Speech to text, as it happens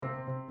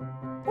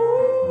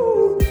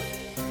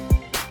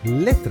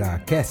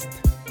LetraCast,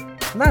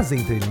 nas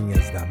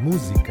entrelinhas da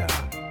música.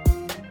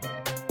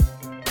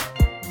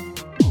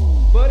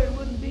 But it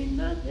wouldn't be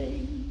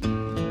nothing.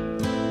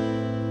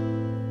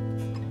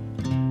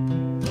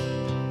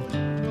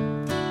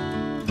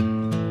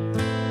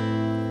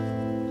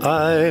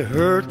 I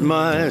hurt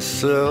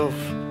myself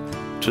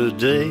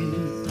today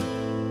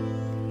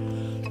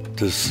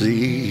to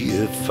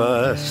see if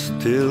I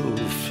still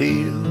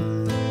feel.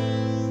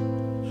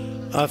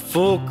 I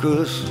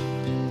focus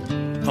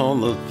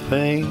on the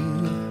pain,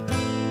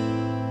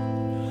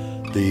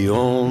 the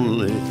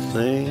only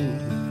thing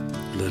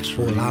that's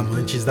real. Olá,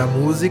 amantes da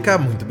música,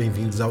 muito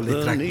bem-vindos ao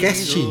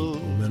LetraCast.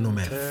 O meu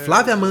nome é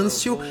Flávio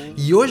Amâncio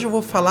e hoje eu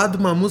vou falar de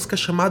uma música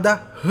chamada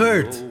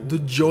Hurt, do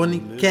Johnny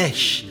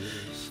Cash.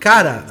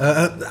 Cara,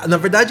 na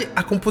verdade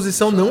a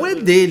composição não é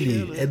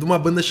dele, é de uma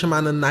banda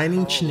chamada Nine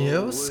Inch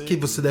Nails, que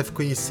você deve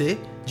conhecer,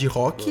 de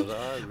rock,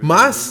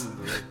 mas,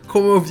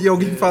 como eu vi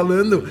alguém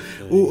falando,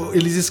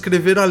 eles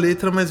escreveram a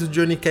letra, mas o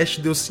Johnny Cash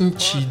deu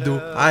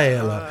sentido a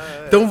ela.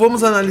 Então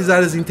vamos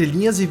analisar as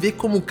entrelinhas e ver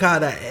como,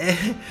 cara,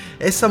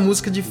 essa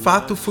música de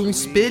fato foi um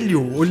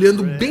espelho,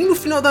 olhando bem no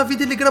final da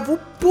vida, ele gravou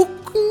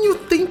pouquinho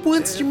tempo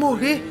antes de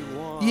morrer.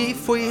 E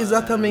foi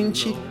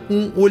exatamente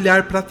um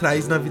olhar para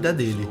trás na vida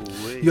dele.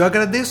 E eu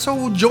agradeço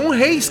ao John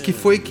Reis, que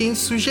foi quem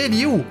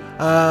sugeriu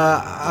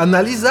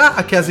analisar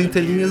aqui as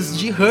entrelinhas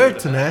de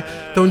Hurt, né?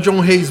 Então, John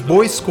Reis,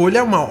 boa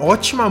escolha, uma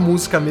ótima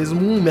música mesmo,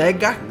 um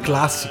mega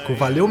clássico,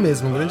 valeu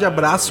mesmo, um grande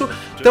abraço.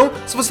 Então,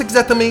 se você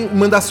quiser também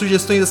mandar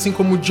sugestões assim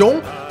como o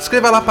John,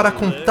 escreva lá para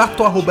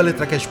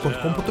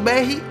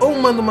contato@letracast.com.br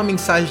ou manda uma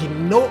mensagem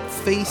no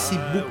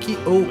Facebook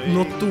ou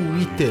no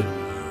Twitter.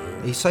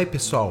 É isso aí,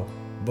 pessoal.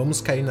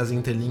 Vamos cair nas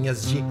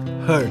entrelinhas de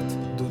Hurt,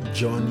 do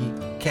Johnny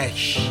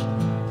Cash.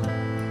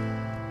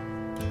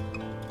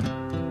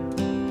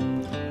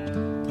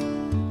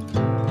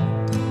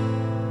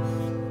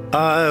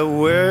 I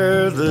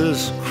wear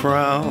this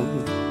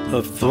crown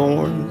of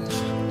thorns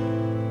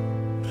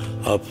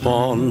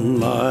upon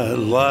my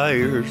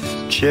liar's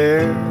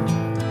chair,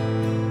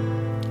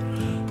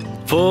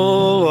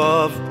 full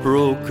of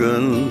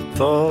broken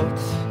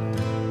thoughts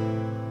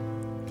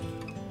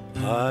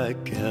I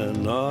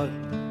cannot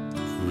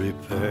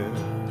repair.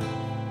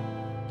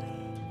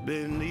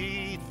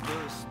 Beneath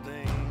the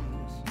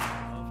stains of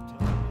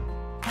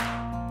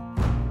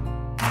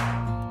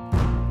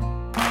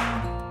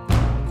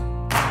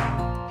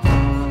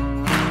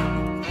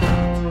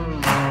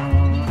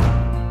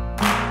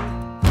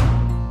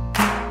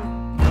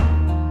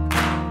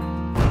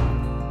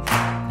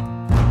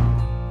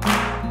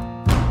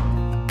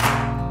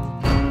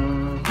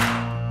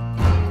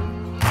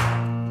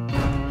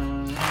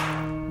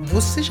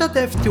Você já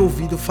deve ter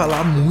ouvido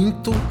falar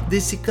muito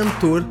desse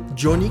cantor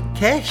Johnny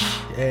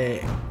Cash,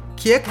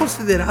 que é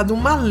considerado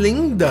uma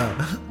lenda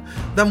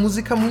da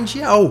música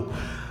mundial.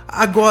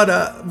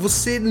 Agora,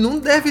 você não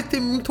deve ter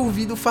muito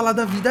ouvido falar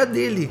da vida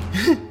dele.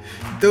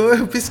 Então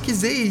eu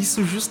pesquisei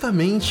isso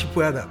justamente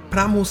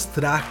para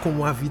mostrar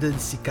como a vida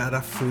desse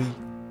cara foi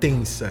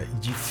tensa e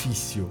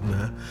difícil,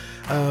 né?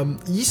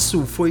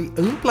 Isso foi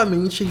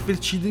amplamente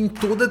refletido em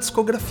toda a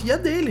discografia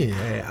dele.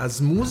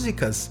 As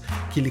músicas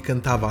que ele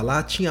cantava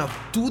lá tinha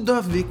tudo a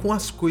ver com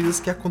as coisas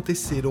que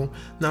aconteceram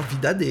na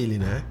vida dele,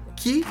 né?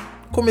 Que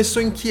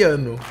começou em que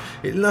ano?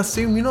 Ele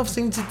nasceu em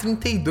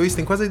 1932,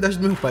 tem quase a idade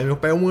do meu pai. Meu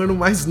pai é um ano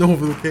mais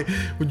novo do que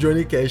o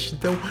Johnny Cash.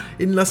 Então,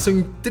 ele nasceu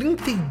em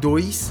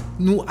 32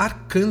 no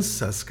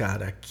Arkansas,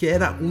 cara, que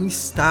era um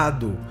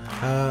estado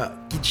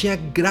que tinha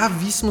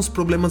gravíssimos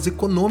problemas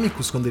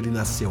econômicos quando ele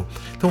nasceu.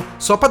 Então,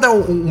 só para dar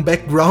um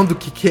background do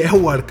que é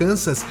o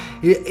Arkansas,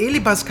 ele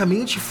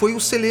basicamente foi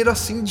o celeiro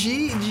assim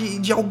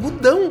de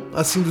algodão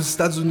assim dos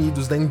Estados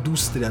Unidos, da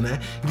indústria, né?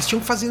 Eles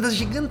tinham fazendas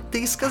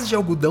gigantescas de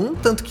algodão,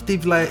 tanto que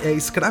teve lá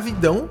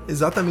escravidão,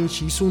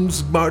 exatamente isso. Um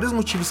dos maiores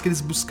motivos que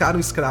eles buscaram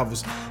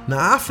escravos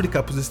na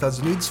África para os Estados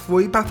Unidos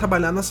foi para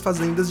trabalhar nas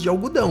fazendas de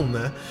algodão,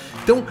 né?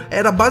 Então,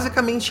 era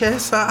basicamente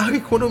essa a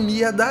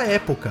economia da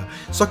época.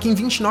 Só que em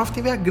 29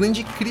 teve a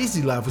grande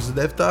crise lá, você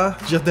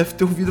já deve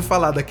ter ouvido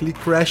falar daquele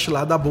crash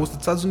lá da Bolsa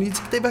dos Estados Unidos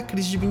que teve a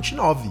crise de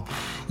 29.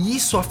 E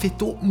isso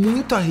afetou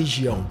muito a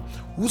região.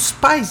 Os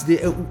pais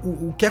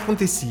o que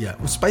acontecia?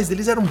 Os pais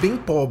deles eram bem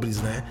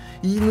pobres, né?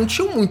 E não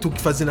tinham muito o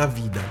que fazer na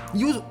vida.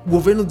 E o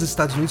governo dos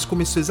Estados Unidos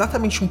começou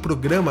exatamente um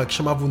programa que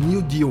chamava o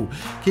New Deal,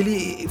 que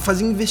ele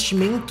fazia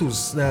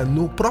investimentos, né,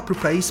 no próprio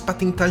país para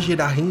tentar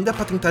gerar renda,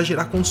 para tentar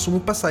gerar consumo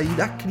para sair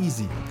da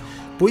crise.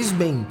 Pois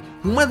bem,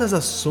 uma das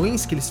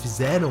ações que eles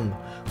fizeram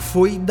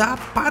foi dar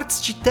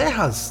partes de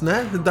terras,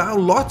 né? Dar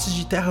lotes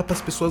de terra para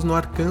as pessoas no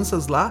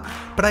Arkansas lá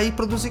para ir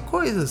produzir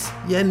coisas.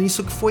 E é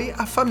nisso que foi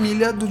a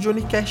família do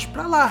Johnny Cash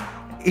para lá.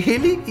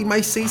 Ele e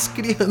mais 6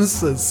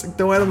 crianças.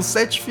 Então eram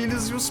 7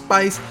 filhos e os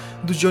pais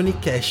do Johnny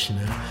Cash,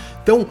 né?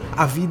 Então,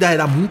 a vida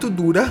era muito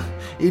dura.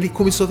 Ele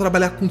começou a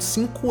trabalhar com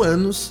 5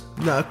 anos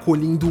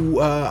colhendo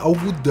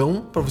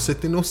algodão, pra você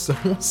ter noção,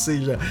 ou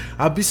seja,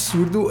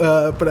 absurdo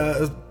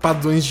para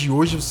padrões de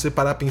hoje, você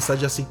parar a pensar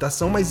de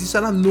aceitação, mas isso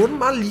era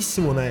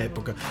normalíssimo na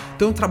época.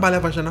 Então eu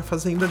trabalhava já na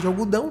fazenda de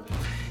algodão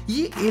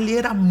e ele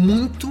era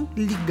muito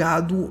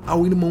ligado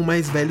ao irmão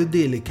mais velho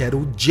dele, que era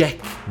o Jack,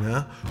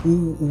 né?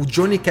 O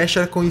Johnny Cash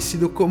era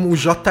conhecido como o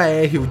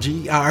JR, o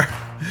JR,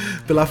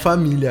 pela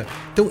família.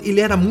 Então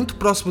ele era muito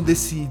próximo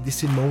desse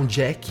irmão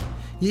Jack.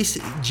 E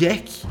esse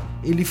Jack,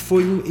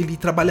 ele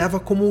trabalhava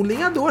como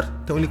lenhador.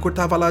 Então ele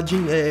cortava lá de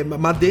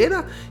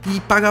madeira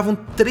e pagavam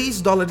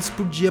 $3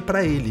 por dia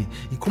para ele.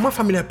 E como a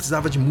família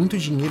precisava de muito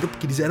dinheiro,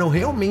 porque eles eram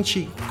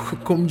realmente,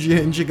 como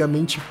dizia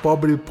antigamente,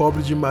 pobre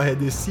de maré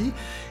de si,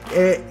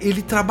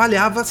 ele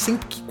trabalhava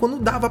sempre que quando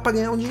dava para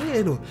ganhar um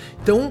dinheiro.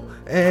 Então,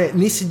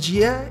 nesse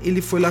dia,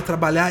 ele foi lá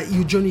trabalhar e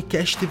o Johnny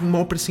Cash teve um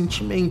mau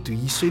pressentimento.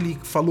 E isso ele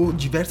falou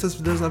diversas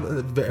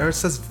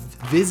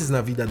vezes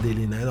na vida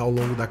dele, né, ao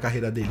longo da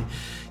carreira dele.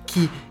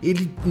 Que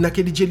ele,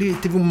 naquele dia, ele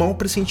teve um mau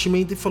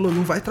pressentimento e falou: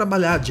 não vai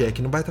trabalhar,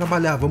 Jack, não vai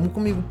trabalhar, vamos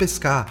comigo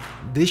pescar,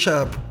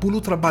 pula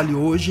o trabalho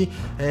hoje,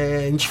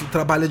 a gente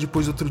trabalha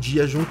depois outro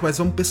dia junto, mas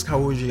vamos pescar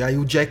hoje. Aí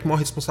o Jack, mal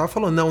responsável,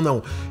 falou: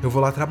 não, eu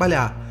vou lá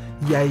trabalhar.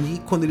 E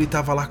aí, quando ele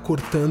tava lá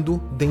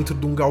cortando dentro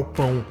de um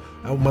galpão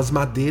umas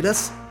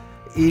madeiras,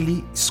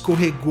 ele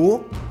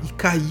escorregou e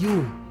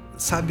caiu,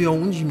 sabe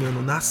aonde,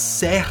 mano?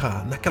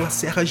 Naquela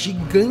serra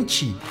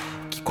gigante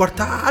que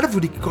corta a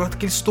árvore, que corta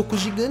aqueles tocos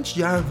gigantes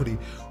de árvore.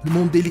 O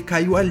irmão dele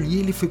caiu ali,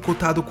 ele foi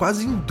cortado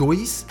quase em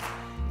 2.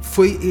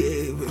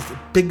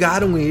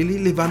 Pegaram ele,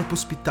 levaram pro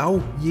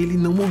hospital e ele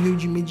não morreu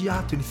de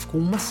imediato. Ele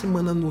ficou 1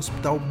 semana no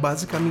hospital,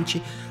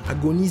 basicamente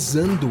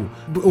agonizando.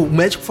 O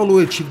médico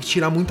falou: eu tive que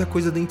tirar muita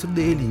coisa dentro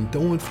dele.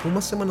 Então ele ficou 1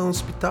 semana no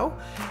hospital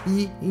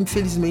e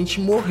infelizmente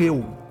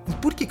morreu. E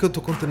por que eu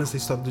tô contando essa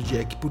história do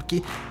Jack?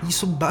 Porque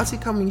isso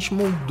basicamente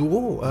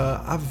moldou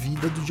a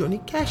vida do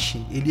Johnny Cash.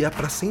 Ele ia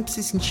pra sempre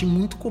se sentir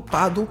muito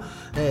culpado,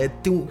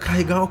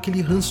 carregar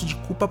aquele ranço de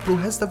culpa pro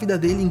resto da vida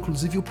dele.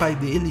 Inclusive o pai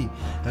dele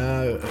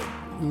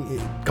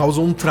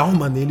causou um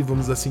trauma nele,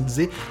 vamos assim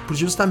dizer, por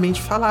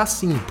justamente falar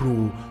assim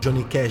pro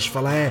Johnny Cash,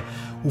 falar: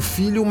 o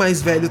filho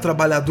mais velho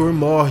trabalhador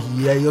morre,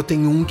 e aí eu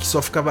tenho um que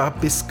só ficava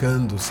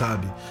pescando,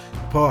 sabe?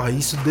 Pô,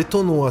 isso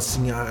detonou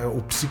assim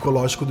o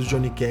psicológico do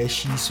Johnny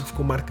Cash, e isso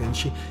ficou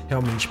marcante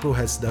realmente pro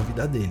resto da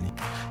vida dele.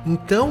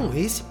 Então,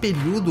 esse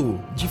período,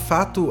 de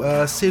fato,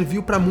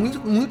 serviu para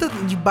muita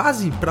de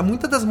base para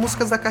muitas das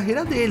músicas da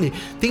carreira dele.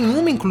 Tem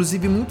uma,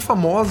 inclusive, muito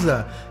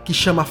famosa, que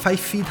chama 5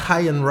 Feet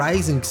High and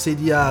Rising, que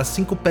seria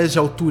 5 pés de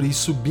altura e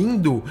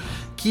subindo,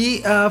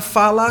 que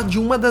fala de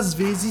uma das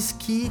vezes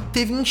que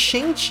teve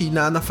enchente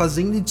na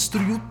fazenda e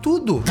destruiu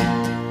tudo.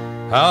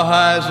 How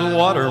high is the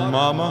water,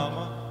 mama?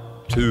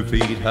 2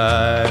 feet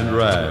high and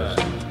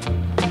rising.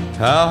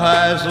 How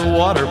high is the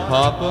water,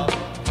 Papa?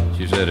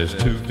 She said it's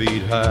 2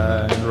 feet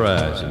high and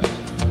rising.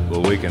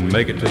 Well, we can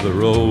make it to the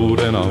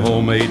road in a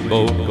homemade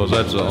boat, 'cause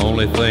that's the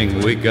only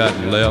thing we got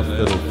left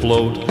that'll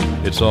float.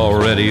 It's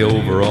already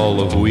over all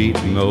the wheat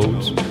and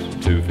oats.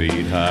 2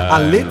 feet high. A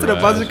letra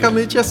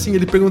basicamente é assim,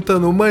 ele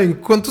perguntando: mãe,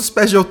 quantos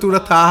pés de altura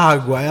tá a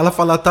água? Aí ela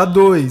fala: tá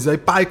 2. Aí,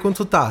 pai,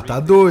 quanto tá?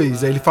 Tá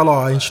 2. Aí ele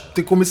fala: a gente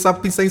tem que começar a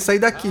pensar em sair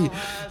daqui.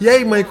 E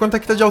aí, mãe, quanto é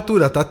que tá de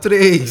altura? Tá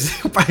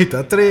 3. O pai,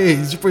 tá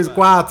 3. Depois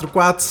 4,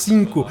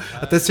 5.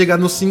 Até chegar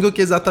no 5, que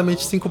é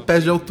exatamente 5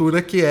 pés de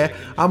altura, que é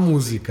a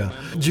música.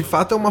 De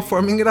fato, é uma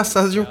forma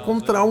engraçada de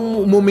encontrar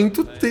um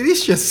momento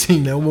triste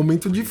assim, né? Um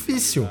momento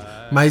difícil.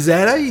 Mas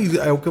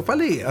é o que eu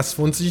falei, as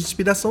fontes de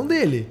inspiração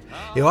dele.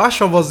 Eu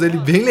acho a voz dele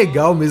bem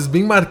legal mesmo,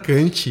 bem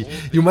marcante.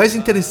 E o mais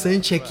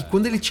interessante é que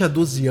quando ele tinha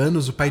 12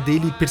 anos, o pai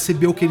dele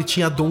percebeu que ele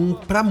tinha dom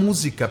pra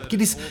música. Porque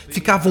eles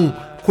ficavam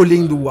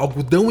colhendo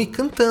algodão e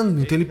cantando.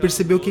 Então ele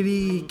percebeu que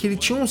ele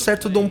tinha um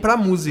certo dom pra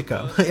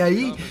música. E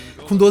aí,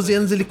 com 12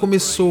 anos, ele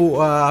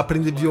começou a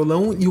aprender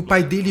violão e o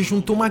pai dele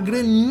juntou uma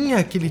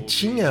graninha que ele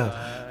tinha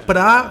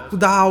pra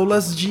dar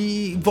aulas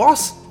de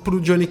voz pro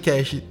Johnny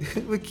Cash.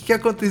 O que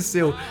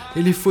aconteceu?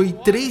 Ele foi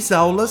 3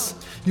 aulas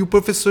e o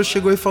professor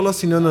chegou e falou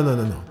assim: não.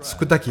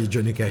 Escuta aqui,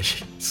 Johnny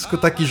Cash.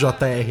 Escuta aqui,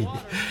 JR.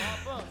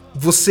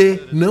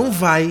 Você não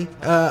vai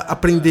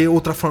aprender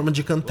outra forma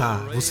de cantar.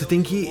 Você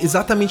tem que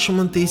exatamente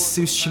manter esse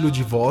seu estilo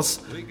de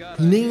voz.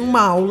 E nenhuma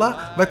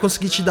aula vai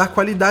conseguir te dar a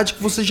qualidade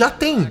que você já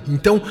tem.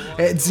 Então,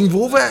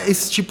 desenvolva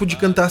esse tipo de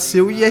cantar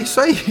seu e é isso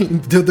aí.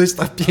 Deu 2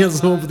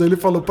 tapinhas no ombro dele e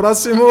falou: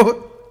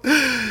 próximo.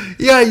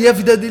 E aí a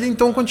vida dele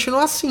então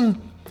continua assim.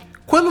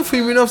 Quando foi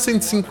em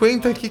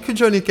 1950, o que o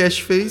Johnny Cash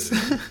fez?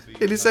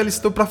 Ele se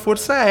alistou para a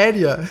Força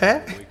Aérea,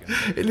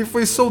 Ele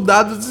foi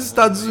soldado dos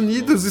Estados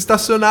Unidos,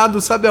 estacionado,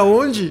 sabe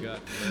aonde?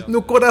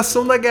 No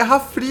coração da Guerra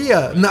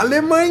Fria, na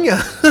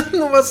Alemanha,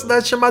 numa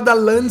cidade chamada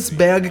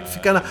Landsberg, que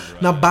fica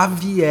na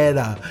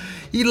Baviera.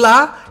 E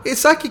lá E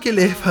sabe o que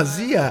ele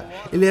fazia?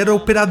 Ele era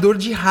operador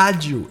de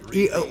rádio.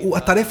 E a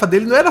tarefa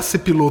dele não era ser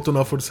piloto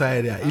na Força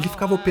Aérea. Ele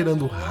ficava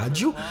operando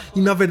rádio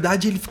e, na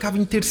verdade, ele ficava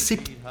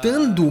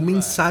interceptando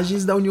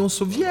mensagens da União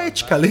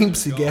Soviética.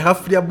 Lembre-se, Guerra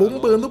Fria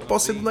bombando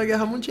pós-Segunda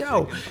Guerra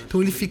Mundial.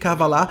 Então ele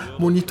ficava lá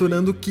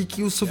monitorando o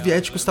que os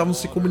soviéticos estavam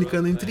se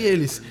comunicando entre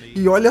eles.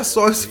 E olha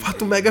só esse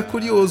fato mega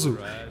curioso.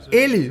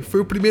 Ele foi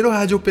o primeiro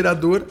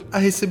radiooperador a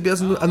receber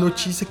a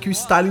notícia que o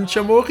Stalin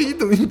tinha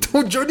morrido.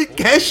 Então o Johnny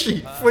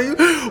Cash foi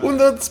uma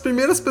das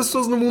primeiras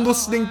pessoas no mundo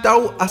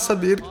ocidental a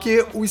saber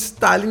que o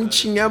Stalin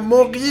tinha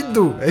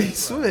morrido. É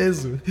isso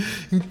mesmo.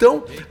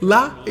 Então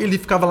lá ele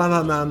ficava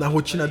lá na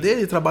rotina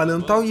dele,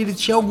 trabalhando e tal, e ele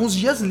tinha alguns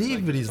dias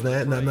livres,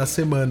 né, na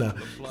semana.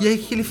 E aí o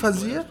que ele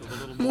fazia?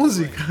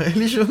 Música.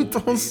 Ele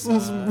juntou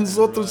uns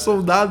outros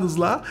soldados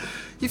lá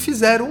e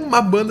fizeram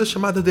uma banda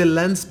chamada The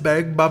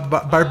Landsberg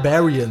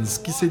Barbarians,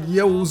 que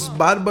seria os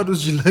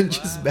Bárbaros de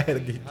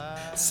Landsberg.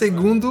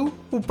 Segundo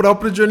o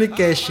próprio Johnny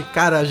Cash,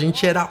 cara, a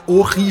gente era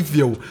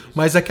horrível,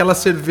 mas aquela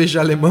cerveja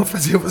alemã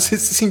fazia você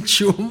se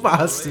sentir o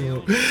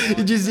máximo.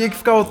 E dizia que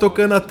ficava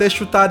tocando até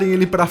chutarem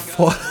ele pra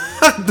fora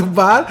do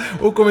bar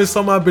ou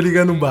começar uma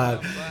briga no bar.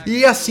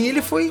 E assim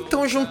ele foi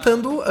então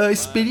juntando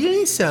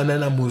experiência, né,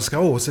 na música.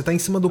 Você tá em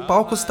cima do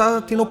palco, você tá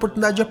tendo a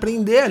oportunidade de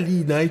aprender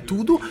ali, né, e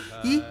tudo.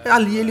 E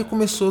ali ele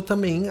começou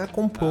também a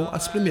compor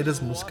as primeiras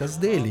músicas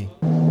dele.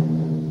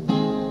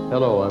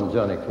 Hello, I'm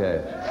Johnny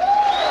Cash.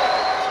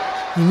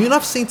 Em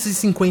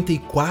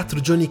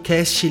 1954, Johnny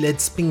Cash ele é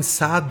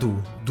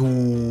dispensado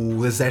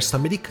do exército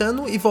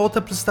americano e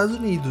volta para os Estados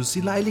Unidos.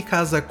 E lá ele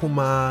casa com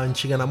uma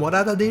antiga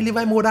namorada dele e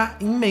vai morar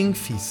em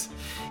Memphis.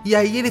 E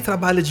aí ele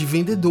trabalha de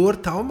vendedor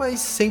tal, mas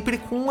sempre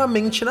com a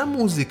mente na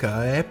música,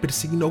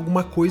 perseguindo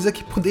alguma coisa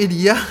que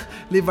poderia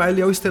levar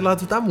ele ao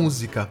estrelato da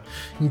música.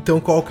 Então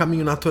qual o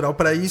caminho natural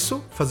para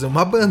isso? Fazer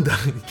uma banda,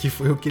 que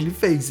foi o que ele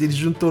fez. Ele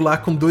juntou lá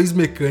com 2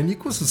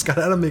 mecânicos, os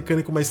caras eram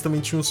mecânicos, mas também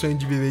tinham um sonho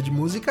de viver de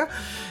música,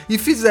 e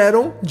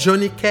fizeram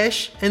Johnny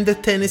Cash and the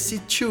Tennessee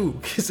Two,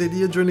 que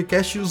seria Johnny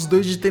Cash e os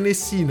 2 de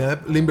Tennessee, né?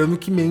 Lembrando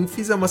que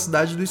Memphis é uma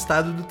cidade do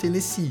estado do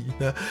Tennessee,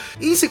 né?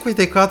 Em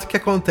 54, o que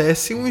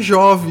acontece? Um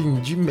jovem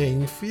de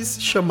Memphis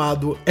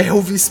chamado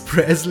Elvis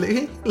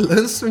Presley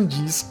lança um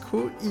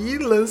disco e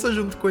lança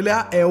junto com ele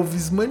a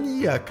Elvis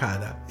Mania,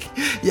 cara.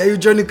 E aí o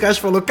Johnny Cash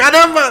falou: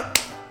 caramba,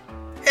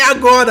 é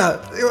agora,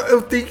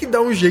 eu tenho que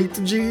dar um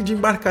jeito de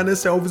embarcar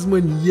nessa Elvis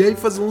Mania e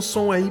fazer um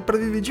som aí pra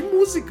viver de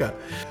música.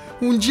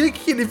 Um dia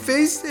que ele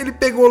fez, ele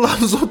pegou lá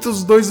os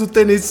outros 2 do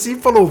Tennessee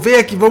e falou: vem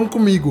aqui, vamos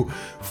comigo.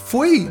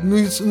 Foi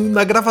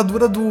na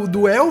gravadora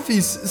do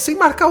Elvis, sem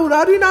marcar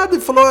horário e nada,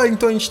 e falou: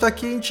 então a gente tá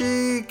aqui, a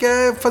gente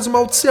quer fazer uma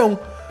audição.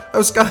 Aí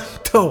os caras,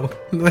 então,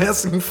 não é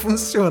assim que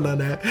funciona,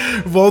 né?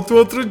 Volta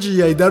outro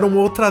dia, aí deram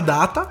uma outra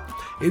data,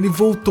 ele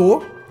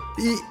voltou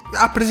e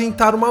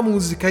apresentaram uma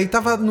música. Aí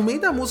tava no meio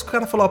da música, o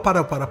cara falou: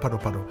 parou.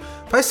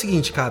 Faz o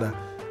seguinte, cara,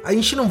 a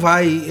gente não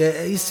vai,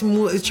 esse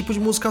tipo de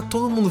música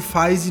todo mundo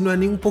faz e não é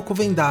nem um pouco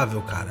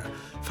vendável, cara.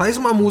 Faz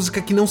uma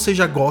música que não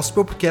seja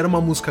gospel, porque era uma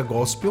música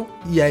gospel,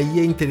 e aí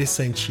é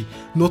interessante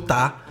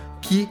notar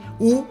que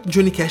o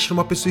Johnny Cash era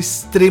uma pessoa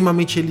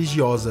extremamente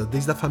religiosa,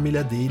 desde a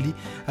família dele,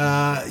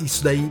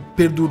 isso daí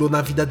perdurou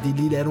na vida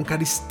dele, ele era um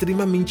cara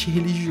extremamente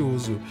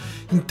religioso.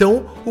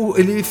 Então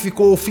ele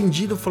ficou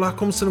ofendido, falou: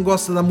 como você não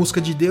gosta da música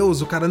de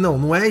Deus? O cara: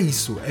 não é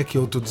isso, é que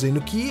eu tô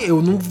dizendo que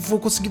eu não vou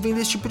conseguir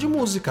vender esse tipo de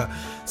música.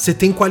 Você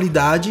tem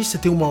qualidade, você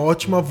tem uma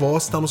ótima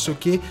voz, tal, não sei o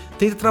que,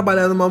 tenta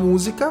trabalhar numa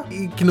música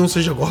que não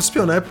seja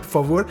gospel, né, por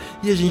favor,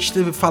 e a gente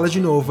fala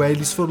de novo. Aí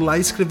eles foram lá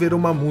e escreveram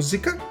uma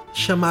música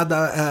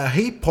chamada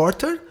Hey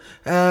Porter,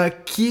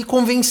 que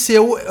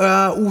convenceu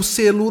o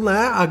selo,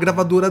 né, a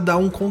gravadora, a dar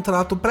um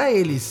contrato para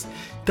eles.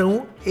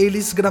 Então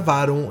eles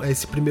gravaram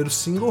esse primeiro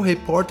single. Hey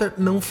Porter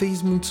não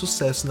fez muito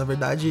sucesso, na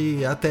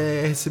verdade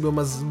até recebeu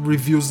umas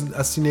reviews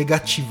assim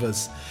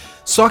negativas.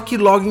 Só que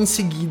logo em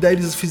seguida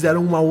eles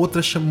fizeram uma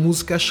outra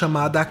música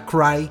chamada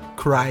Cry,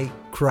 Cry,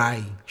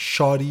 Cry.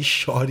 Shorty,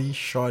 shorty,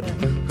 shorty.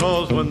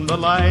 'Cause when the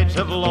lights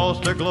have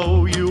lost their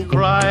glow, you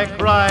cry,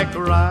 cry,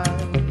 cry.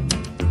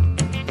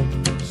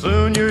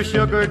 Soon your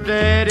sugar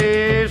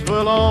daddies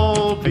will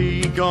all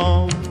be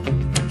gone.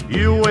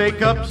 You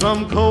wake up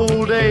some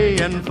cold day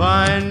and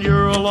find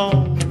you're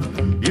alone.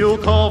 You'll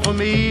call for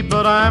me,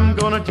 but I'm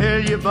gonna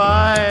tell you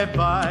bye,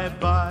 bye,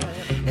 bye.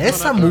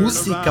 Essa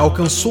música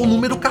alcançou o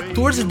número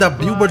 14 da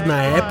Billboard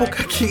na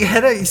época, que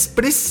era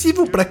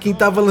expressivo para quem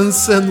tava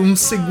lançando um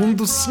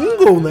segundo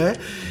single, né?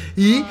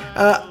 E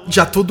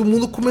já todo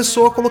mundo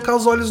começou a colocar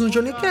os olhos no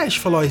Johnny Cash.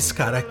 Falou: esse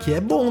cara aqui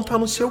é bom, tá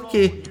não sei o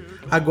quê.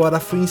 Agora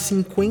foi em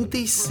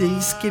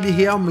 56 que ele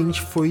realmente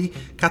foi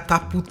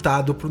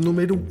catapultado pro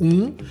número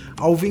 1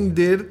 ao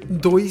vender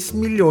 2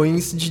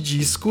 milhões de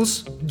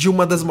discos de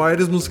uma das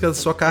maiores músicas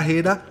da sua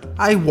carreira,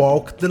 I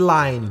Walk the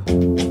Line.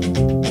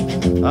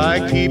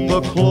 I keep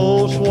a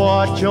close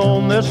watch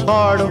on this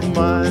heart of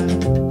mine.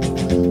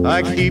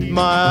 I keep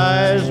my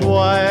eyes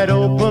wide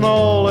open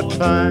all the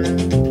time.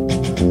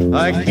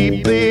 I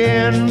keep the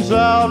ends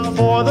out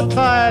for the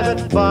tie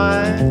that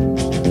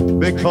binds,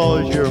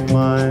 because you're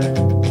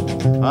mine.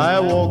 I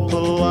walk the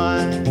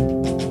line.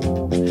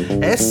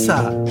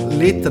 Essa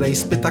letra é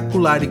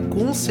espetacular e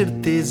com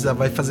certeza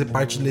vai fazer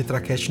parte do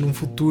LetraCast num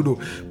futuro,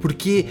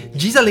 porque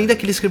diz a lenda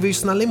que ele escreveu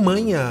isso na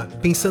Alemanha,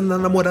 pensando na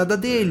namorada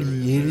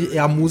dele.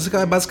 A música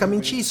é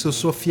basicamente isso: eu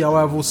sou fiel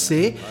a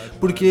você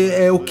porque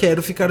eu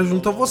quero ficar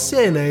junto a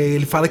você, né?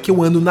 Ele fala que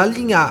eu ando na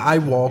linha, I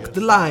walk the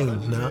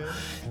line, né?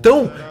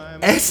 Então,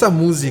 essa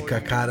música,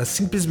 cara,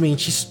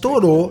 simplesmente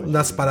estourou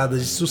nas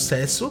paradas de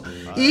sucesso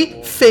e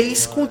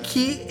fez com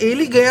que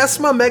ele ganhasse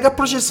uma mega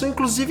projeção,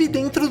 inclusive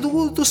dentro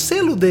do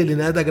selo dele,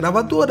 né, da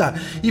gravadora.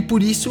 E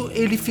por isso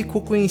ele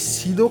ficou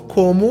conhecido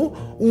como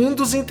um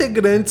dos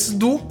integrantes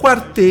do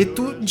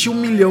quarteto de $1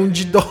 milhão,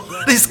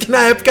 que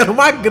na época era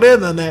uma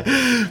grana, né?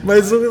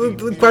 Mas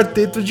um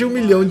quarteto de $1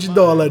 milhão,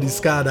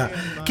 cara.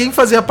 Quem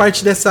fazia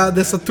parte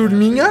dessa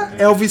turminha?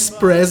 Elvis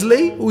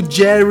Presley, o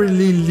Jerry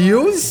Lee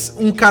Lewis,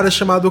 um cara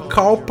chamado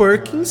Carl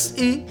Perkins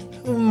e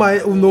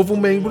o novo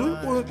membro,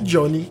 o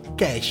Johnny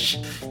Cash.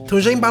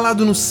 Então, já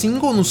embalado no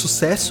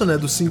sucesso, né,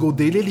 do single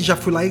dele, ele já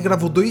foi lá e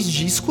gravou 2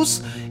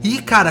 discos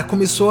e, cara,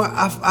 começou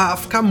a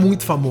ficar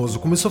muito famoso,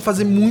 começou a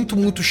fazer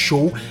muito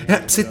show.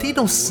 Pra você ter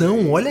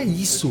noção, olha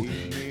isso,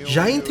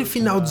 já entre o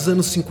final dos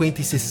anos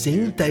 50 e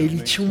 60,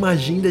 ele tinha uma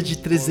agenda de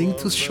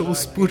 300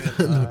 shows por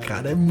ano,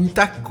 cara, é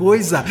muita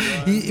coisa.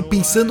 E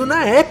pensando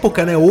na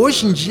época, né,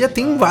 hoje em dia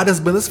tem várias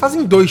bandas que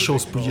fazem 2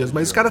 shows por dia,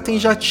 mas os caras tem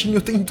jatinho,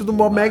 tem tudo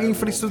uma mega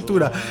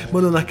infraestrutura.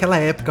 Mano, naquela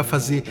época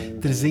fazer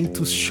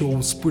 300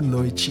 shows por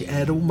noite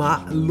era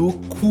uma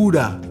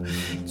loucura.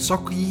 Só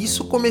que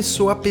isso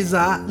começou a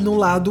pesar no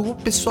lado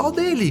pessoal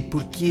dele,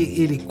 porque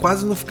ele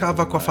quase não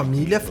ficava com a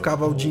família,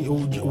 ficava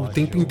o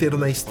tempo inteiro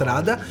na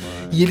estrada,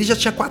 e ele já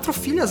tinha 4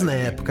 filhas na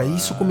época, e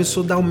isso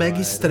começou a dar um mega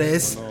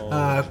estresse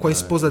com a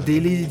esposa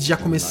dele, e já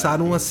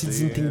começaram a se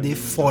desentender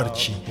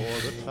forte.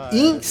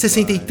 Em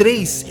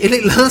 63,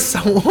 ele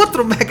lança um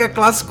outro mega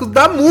clássico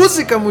da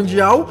música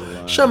mundial,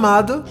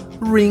 chamado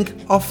Ring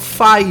of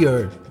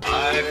Fire.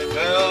 I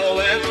fell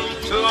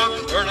into a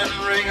burning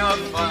ring of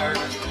fire.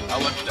 I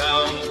went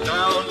down,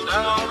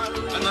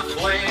 and the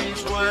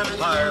flames went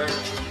higher.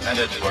 And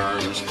it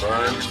burns,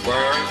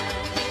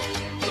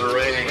 the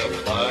ring of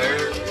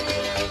fire,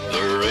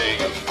 the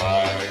ring of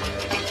fire.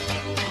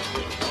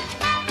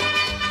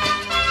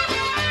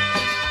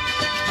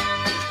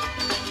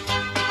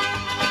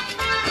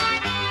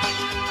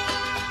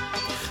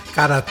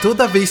 Cara,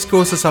 toda vez que eu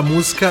ouço essa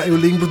música, eu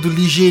lembro do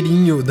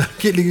Ligeirinho,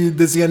 daquele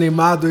desenho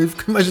animado. Eu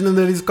fico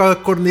imaginando eles com a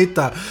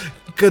corneta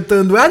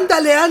cantando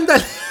andale,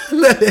 andale,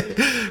 andale.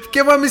 Porque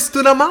é uma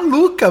mistura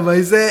maluca,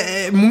 mas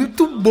é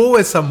muito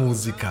boa essa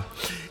música.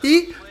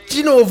 E,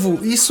 de novo,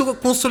 isso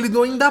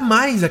consolidou ainda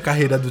mais a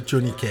carreira do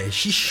Johnny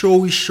Cash. E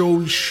show,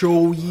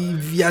 e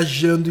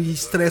viajando, e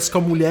estresse com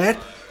a mulher.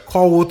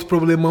 Qual outro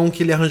problemão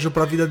que ele arranjou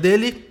pra vida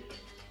dele?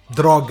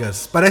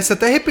 Drogas. Parece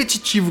até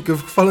repetitivo, que eu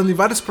fico falando em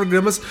vários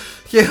programas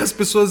que as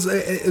pessoas,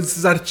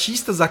 esses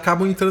artistas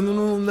acabam entrando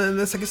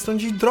nessa questão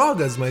de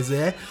drogas, mas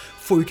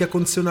foi o que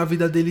aconteceu na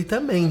vida dele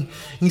também.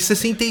 Em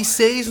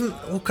 66,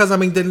 o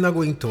casamento dele não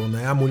aguentou,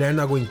 né? A mulher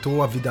não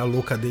aguentou a vida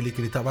louca dele que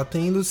ele tava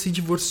tendo, se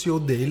divorciou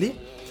dele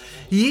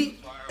e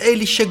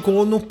ele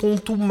chegou no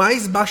ponto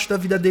mais baixo da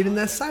vida dele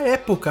nessa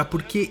época,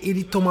 porque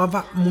ele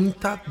tomava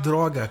muita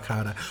droga,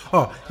 cara.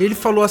 Ó, ele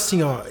falou assim,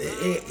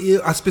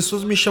 as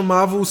pessoas me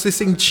chamavam o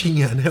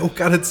 60, né? O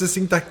cara de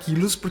 60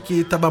 quilos, porque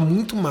ele tava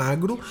muito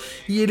magro,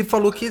 e ele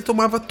falou que ele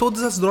tomava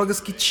todas as drogas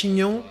que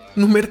tinham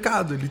no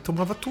mercado, ele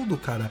tomava tudo,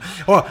 cara.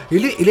 Ó,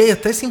 ele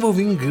até se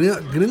envolveu em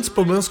grandes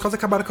problemas, quase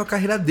acabaram com a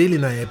carreira dele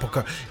na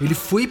época. Ele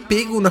foi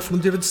pego na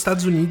fronteira dos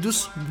Estados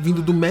Unidos,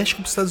 vindo do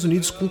México para os Estados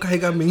Unidos com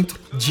carregamento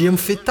de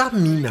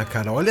anfetamina,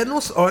 cara.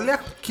 Olha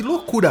que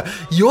loucura.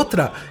 E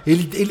outra,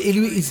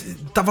 ele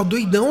tava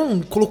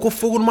doidão, colocou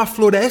fogo numa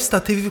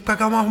floresta, teve que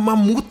pagar uma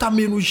multa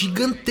mesmo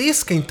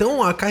gigantesca.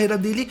 Então a carreira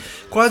dele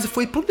quase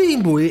foi pro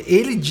limbo.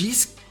 Ele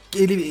diz,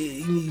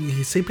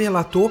 ele sempre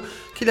relatou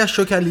que ele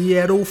achou que ali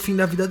era o fim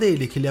da vida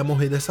dele, que ele ia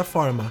morrer dessa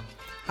forma.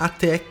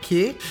 Até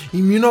que,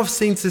 em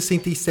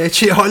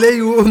 1967, olha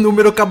aí o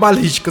número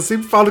cabalístico. Eu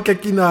sempre falo que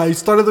aqui na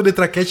história do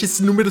LetraCast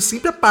esse número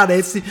sempre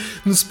aparece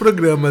nos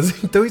programas.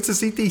 Então, em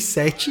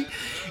 67,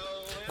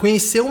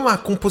 conheceu uma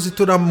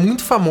compositora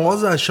muito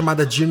famosa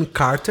chamada June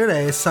Carter.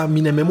 Essa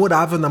mina é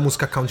memorável na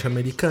música country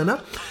americana.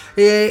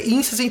 E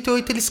em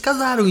 68 eles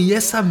casaram, e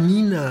essa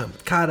mina,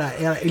 cara,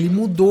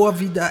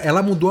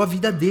 ela mudou a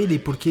vida dele,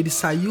 porque ele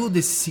saiu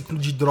desse ciclo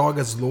de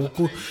drogas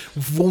louco,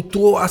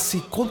 voltou a se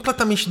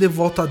completamente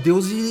devoto a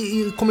Deus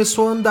e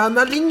começou a andar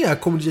na linha,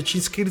 como ele já tinha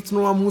escrito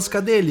numa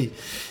música dele.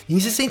 Em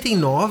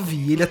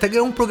 69, ele até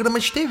ganhou um programa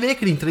de TV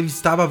que ele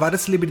entrevistava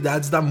várias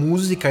celebridades da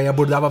música e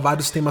abordava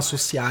vários temas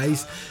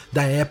sociais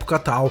da época e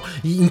tal.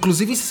 E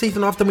inclusive em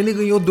 69 também ele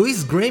ganhou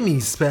 2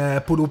 Grammys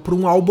por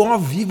um álbum ao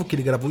vivo que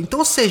ele gravou. Então,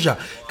 ou seja,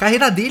 a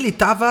carreira dele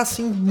tava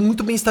assim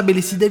muito bem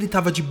estabelecida, ele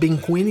tava de bem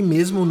com ele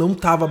mesmo, não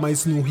tava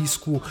mais no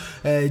risco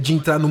de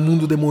entrar no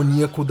mundo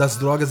demoníaco das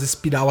drogas,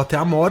 espiral até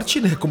a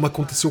morte, né, como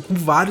aconteceu com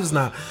vários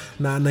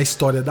na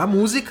história da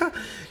música.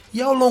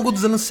 E ao longo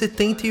dos anos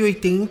 70 e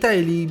 80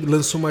 ele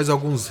lançou mais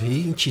alguns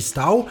hits e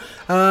tal,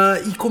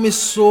 e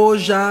começou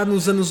já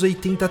nos anos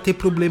 80 a ter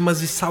problemas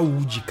de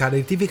saúde, cara.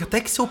 Ele teve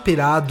até que ser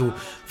operado,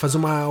 fazer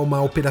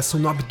uma operação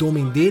no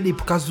abdômen dele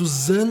por causa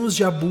dos anos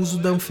de abuso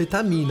da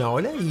anfetamina.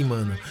 Olha aí,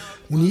 mano.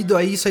 Unido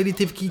a isso, ele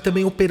teve que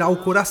também operar o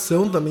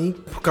coração também,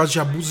 por causa de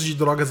abusos de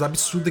drogas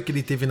absurdas que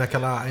ele teve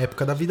naquela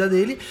época da vida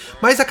dele.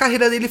 Mas a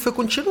carreira dele foi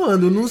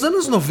continuando. Nos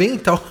anos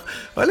 90,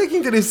 olha que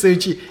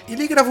interessante,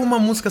 ele gravou uma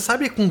música,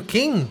 sabe com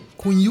quem?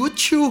 Com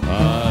U2.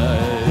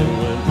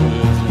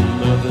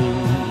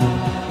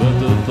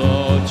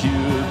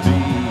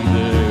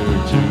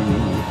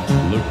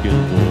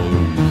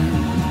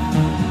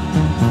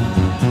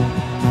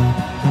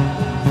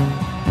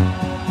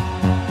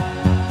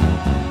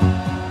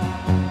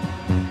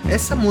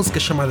 Essa música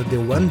chamada The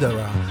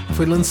Wanderer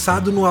foi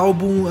lançado no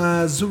álbum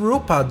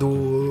Zurupa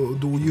do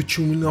U2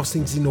 em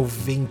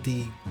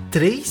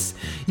 1993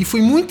 e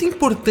foi muito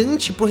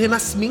importante pro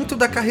renascimento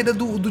da carreira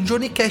do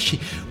Johnny Cash.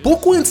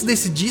 Pouco antes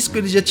desse disco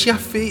ele já tinha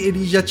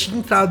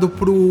entrado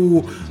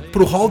pro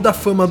Hall da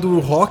Fama do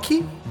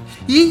Rock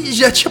e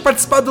já tinha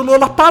participado do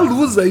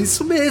Lollapalooza,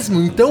 isso mesmo.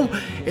 Então,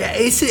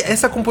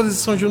 essa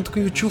composição junto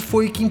com o U2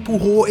 foi que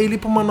empurrou ele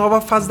para uma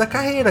nova fase da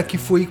carreira, que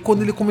foi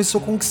quando ele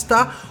começou a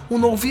conquistar um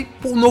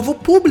novo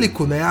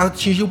público, né?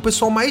 Atingir o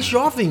pessoal mais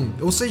jovem,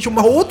 ou seja,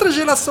 uma outra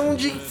geração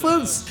de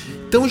fãs.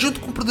 Então, junto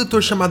com um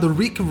produtor chamado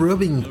Rick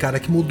Rubin, cara,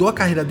 que mudou a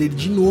carreira dele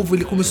de novo,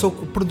 ele começou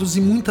a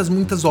produzir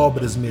muitas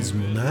obras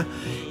mesmo, né?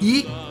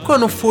 E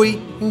quando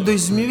foi em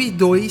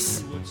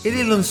 2002,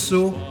 ele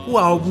lançou o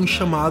álbum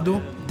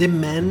chamado The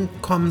Man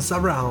Comes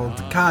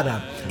Around.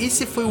 Cara,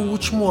 esse foi o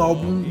último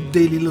álbum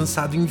dele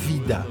lançado em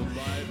vida.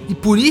 E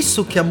por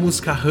isso que a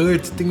música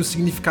Hurt tem um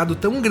significado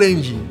tão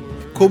grande.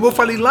 Como eu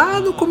falei lá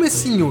no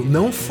comecinho,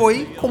 não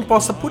foi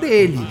composta por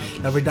ele.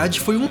 Na verdade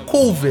foi um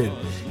cover.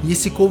 E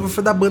esse cover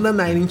foi da banda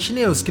Nine Inch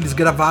Nails, que eles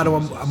gravaram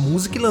a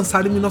música e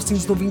lançaram em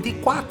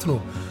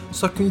 1994.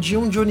 Só que um dia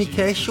um Johnny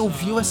Cash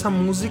ouviu essa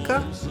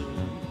música,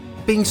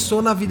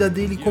 pensou na vida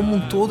dele como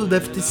um todo,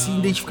 deve ter se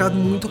identificado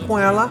muito com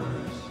ela,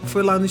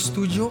 foi lá no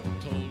estúdio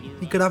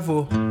e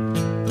gravou.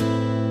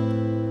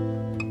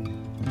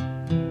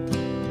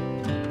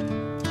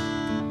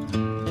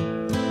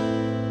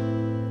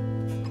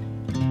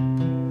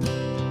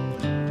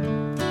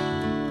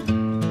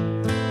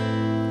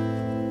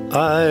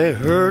 I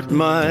hurt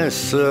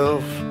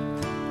myself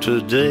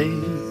today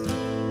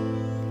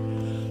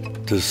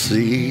to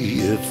see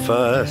if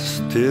I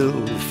still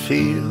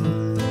feel.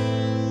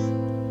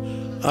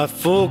 I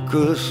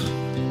focus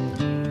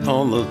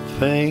on the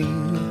pain,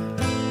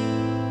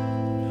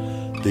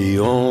 the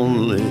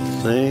only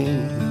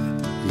thing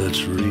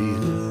that's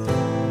real.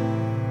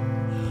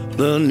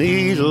 The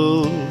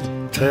needle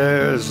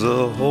tears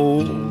a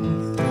hole,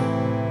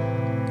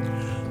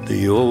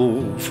 the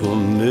old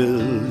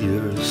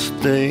familiar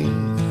sting.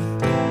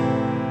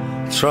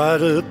 Try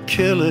to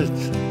kill it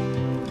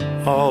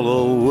all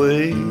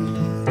away,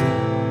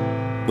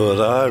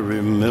 but I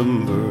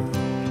remember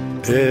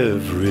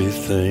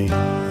everything.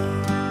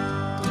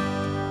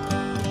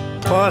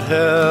 What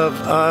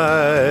have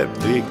I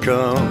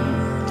become?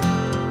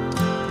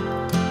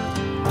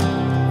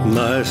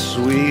 My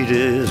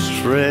sweetest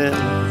friend.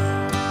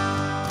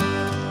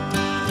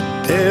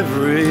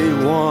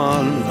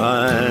 Everyone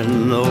I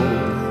know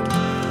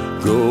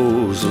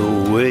goes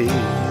away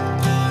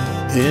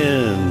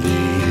in the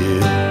end.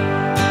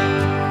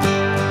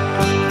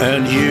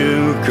 And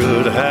you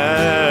could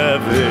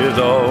have it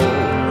all,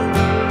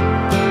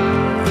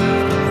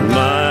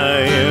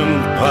 my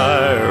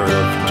empire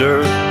of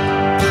dirt.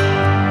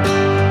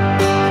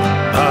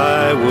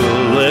 I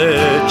will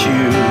let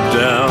you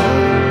down,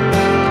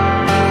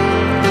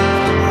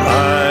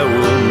 I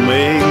will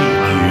make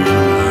you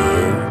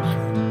hurt.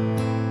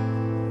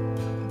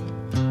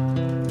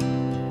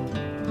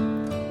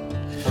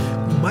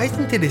 O mais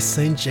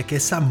interessante é que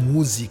essa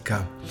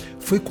música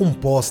foi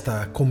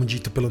composta, como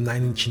dito pelo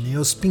Nine Inch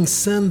Nails,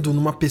 pensando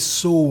numa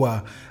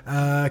pessoa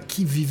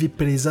que vive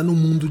presa no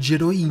mundo de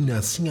heroína.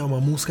 Assim, é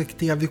uma música que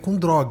tem a ver com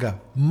droga.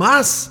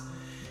 Mas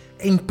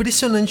é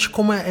impressionante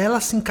como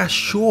ela se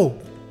encaixou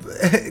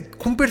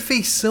com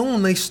perfeição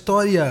na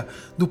história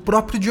do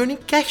próprio Johnny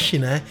Cash,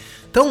 né?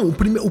 Então,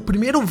 o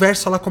primeiro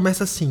verso ela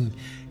começa assim: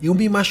 eu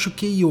me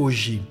machuquei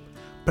hoje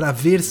pra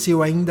ver se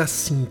eu ainda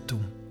sinto.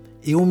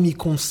 Eu me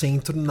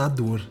concentro na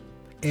dor.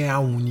 É a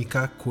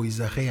única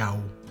coisa real.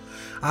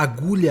 A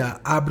agulha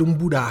abre um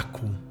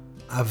buraco,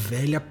 a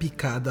velha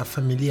picada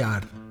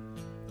familiar.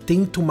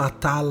 Tento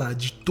matá-la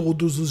de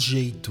todos os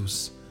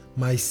jeitos,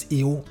 mas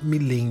eu me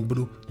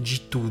lembro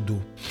de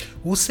tudo.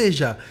 Ou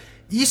seja,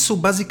 isso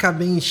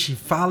basicamente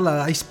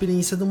fala a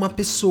experiência de uma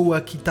pessoa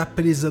que está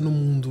presa no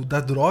mundo da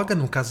droga,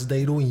 no caso da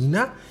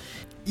heroína,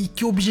 e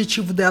que o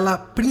objetivo dela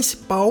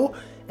principal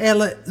é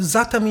ela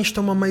exatamente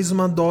tomar mais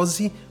uma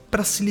dose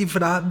para se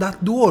livrar da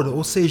dor.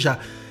 Ou seja,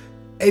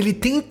 ele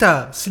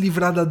tenta se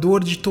livrar da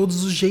dor de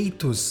todos os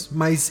jeitos,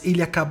 mas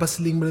ele acaba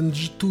se lembrando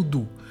de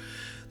tudo.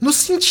 No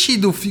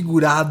sentido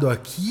figurado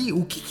aqui,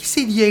 o que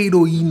seria a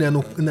heroína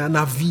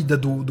na vida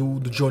do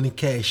Johnny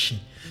Cash?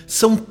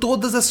 São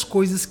todas as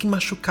coisas que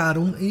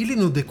machucaram ele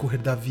no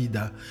decorrer da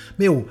vida.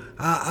 Meu,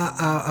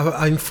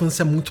 a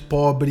infância muito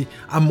pobre,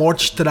 a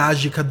morte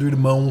trágica do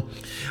irmão,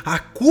 a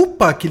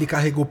culpa que ele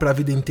carregou pra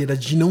vida inteira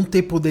de não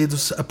ter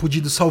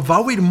podido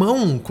salvar o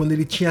irmão quando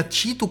ele tinha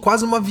tido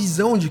quase uma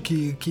visão de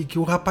que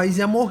o rapaz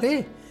ia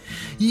morrer.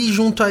 E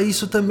junto a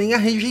isso também a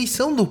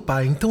rejeição do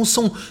pai. Então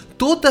são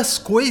todas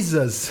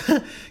coisas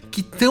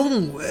que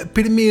estão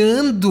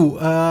permeando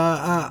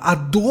a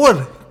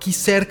dor que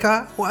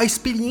cerca a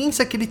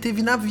experiência que ele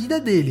teve na vida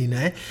dele,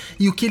 né?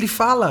 E o que ele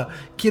fala,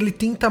 que ele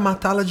tenta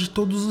matá-la de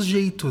todos os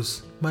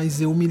jeitos,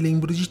 mas eu me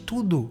lembro de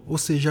tudo, ou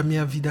seja, a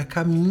minha vida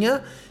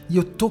caminha e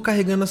eu tô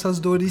carregando essas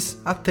dores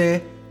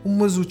até os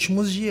meus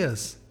últimos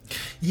dias.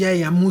 E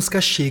aí a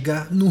música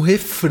chega no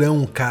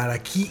refrão, cara,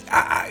 que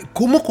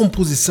como a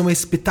composição é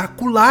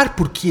espetacular,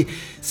 porque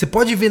você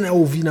pode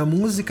ouvir na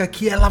música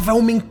que ela vai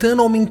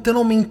aumentando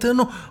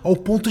ao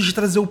ponto de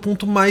trazer o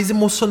ponto mais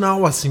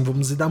emocional, assim,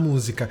 vamos dizer, da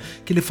música.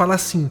 Que ele fala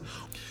assim: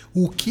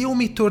 o que eu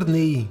me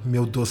tornei,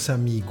 meu doce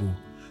amigo?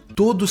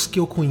 Todos que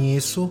eu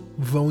conheço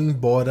vão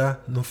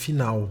embora no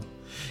final.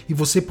 E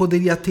você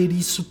poderia ter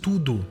isso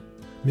tudo,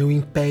 meu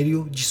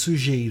império de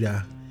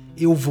sujeira.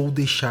 Eu vou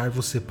deixar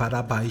você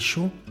para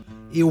baixo.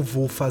 Eu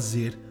vou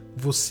fazer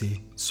você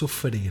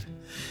sofrer.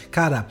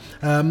 Cara,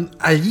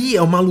 ali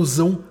é uma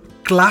alusão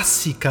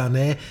clássica,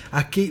 né?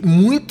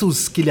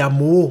 Muitos que ele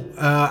amou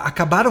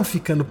acabaram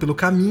ficando pelo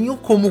caminho,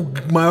 como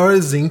maior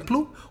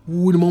exemplo,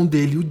 o irmão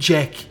dele, o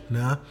Jack,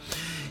 né?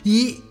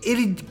 E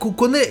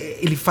quando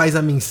ele faz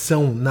a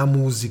menção na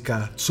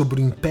música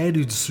sobre o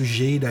império de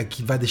sujeira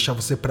que vai deixar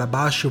você para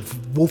baixo, eu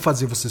vou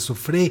fazer você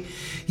sofrer,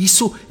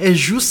 isso é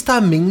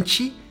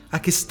justamente a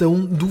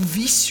questão do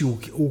vício,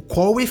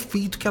 qual o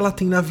efeito que ela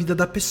tem na vida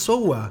da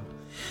pessoa.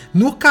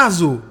 No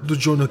caso do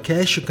Johnny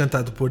Cash,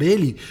 cantado por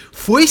ele,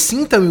 foi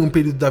sim também um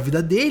período da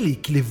vida dele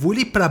que levou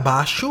ele para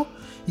baixo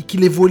e que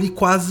levou ele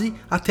quase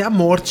até a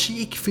morte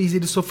e que fez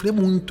ele sofrer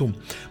muito.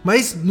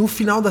 Mas no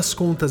final das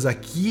contas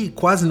aqui,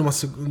 quase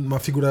numa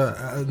figura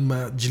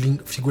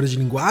de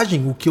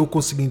linguagem, o que eu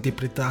consegui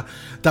interpretar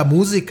da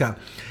música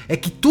é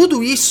que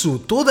tudo isso,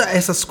 todas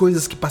essas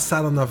coisas que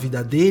passaram na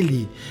vida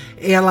dele,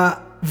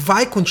 ela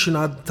vai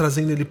continuar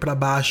trazendo ele pra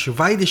baixo,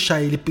 vai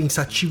deixar ele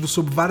pensativo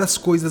sobre várias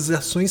coisas e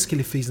ações que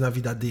ele fez na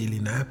vida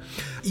dele, né?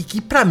 E que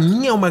pra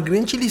mim é uma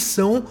grande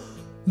lição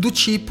do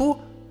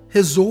tipo: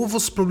 resolva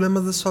os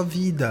problemas da sua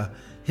vida,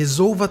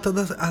 resolva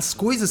todas as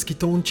coisas que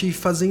estão te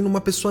fazendo uma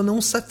pessoa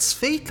não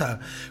satisfeita,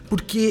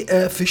 porque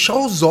fechar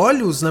os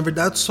olhos, na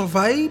verdade, só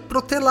vai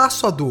protelar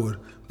sua dor.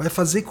 Vai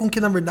fazer com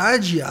que, na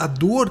verdade, a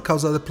dor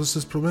causada pelos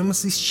seus problemas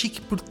se estique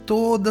por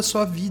toda a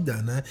sua vida,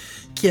 né?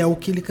 Que é o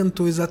que ele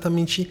cantou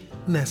exatamente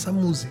nessa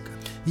música.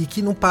 E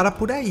que não para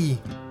por aí.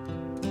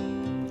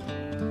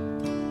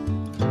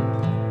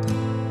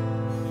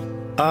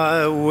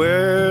 I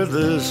wear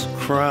this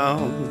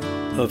crown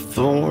of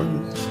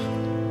thorns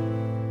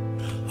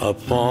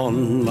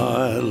upon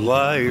my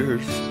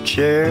liar's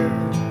chair,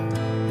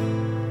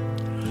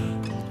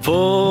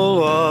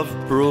 full of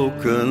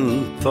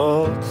broken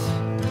thoughts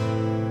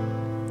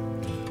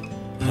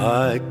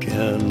I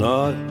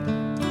cannot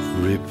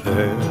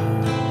repair.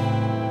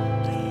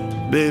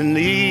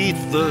 Beneath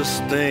the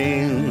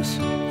stains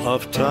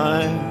of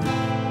time,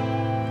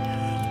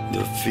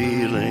 the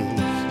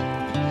feelings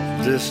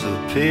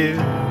disappear.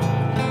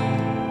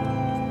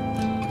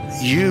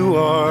 You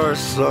are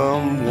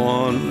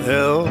someone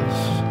else.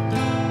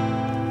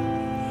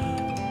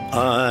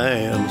 I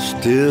am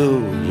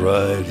still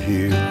right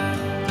here.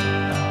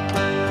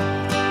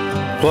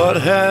 What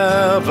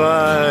have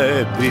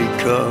I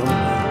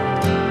become?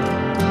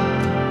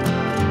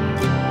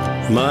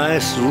 My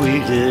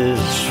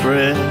sweetest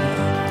friend.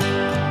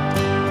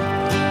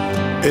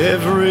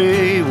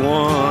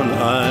 Everyone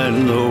I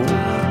know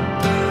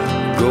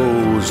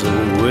goes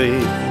away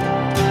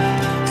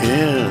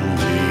in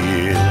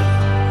the end,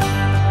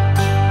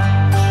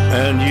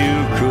 and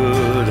you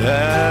could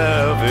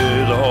have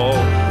it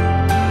all.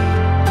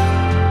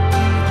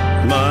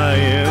 My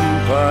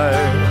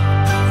empire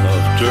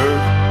of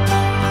dirt,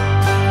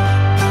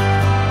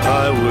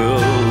 I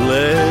will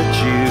let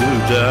you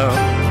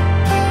down.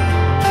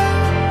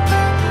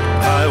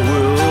 I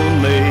will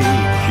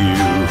make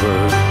you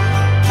hurt.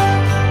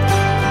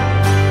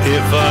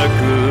 If I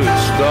could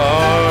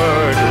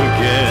start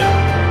again,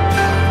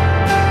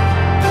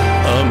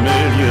 a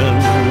million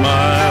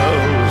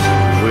miles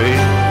away,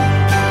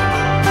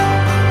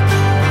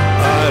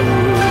 I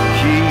would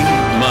keep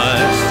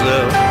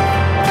myself.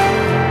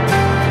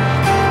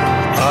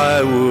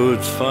 I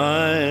would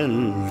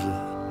find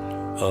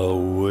a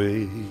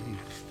way.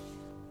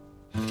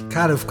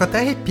 Cara, eu fico até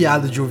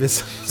arrepiado de ouvir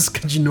essa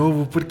música de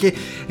novo, porque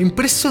é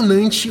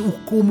impressionante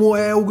como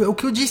é o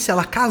que eu disse,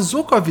 ela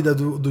casou com a vida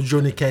do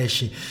Johnny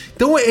Cash.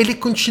 Então ele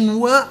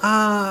continua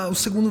o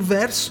segundo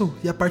verso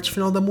e a parte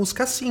final da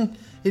música assim.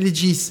 Ele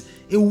diz: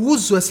 eu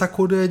uso essa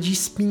coroa de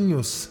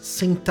espinhos,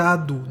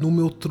 sentado no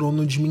meu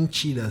trono de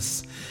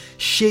mentiras,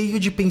 cheio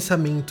de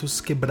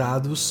pensamentos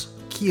quebrados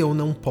que eu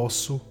não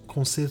posso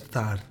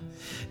consertar.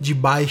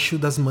 Debaixo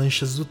das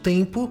manchas do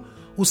tempo,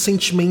 os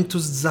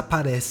sentimentos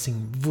desaparecem.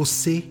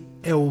 Você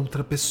é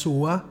outra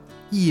pessoa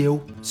e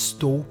eu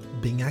estou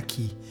bem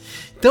aqui.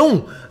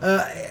 Então,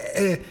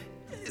 é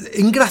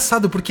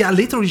engraçado porque a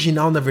letra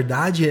original, na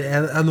verdade,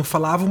 ela não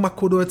falava uma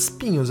coroa de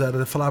espinhos,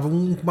 ela falava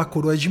uma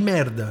coroa de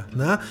merda,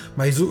 né?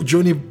 Mas o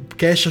Johnny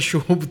Cash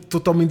achou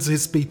totalmente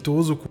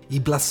desrespeitoso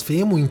e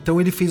blasfemo, então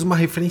ele fez uma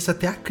referência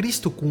até a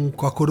Cristo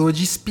com a coroa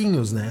de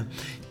espinhos, né?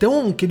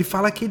 Então, que ele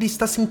fala que ele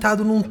está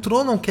sentado num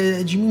trono que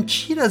é de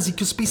mentiras e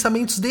que os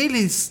pensamentos dele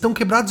estão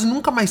quebrados e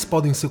nunca mais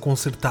podem ser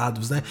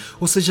consertados, né?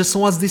 Ou seja,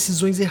 são as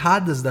decisões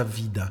erradas da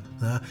vida,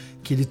 né?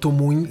 Que ele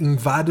tomou em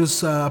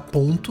vários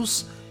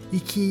pontos e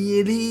que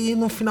ele,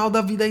 no final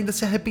da vida, ainda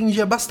se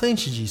arrependia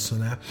bastante disso,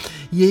 né?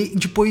 E aí,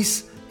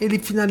 depois ele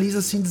finaliza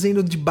assim,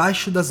 dizendo: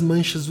 debaixo das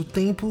manchas do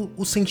tempo,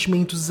 os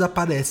sentimentos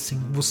desaparecem.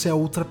 Você é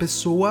outra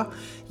pessoa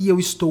e eu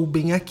estou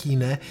bem aqui,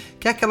 né?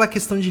 Que é aquela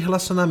questão de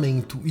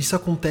relacionamento. Isso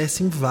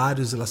acontece em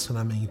vários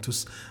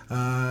relacionamentos.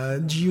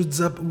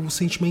 O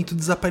sentimento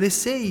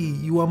desaparecer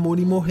e o amor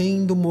ir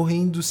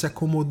morrendo, se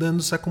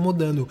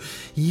acomodando.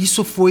 E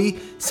isso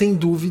foi, sem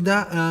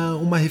dúvida,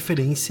 uma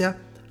referência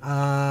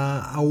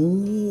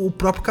ao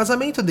próprio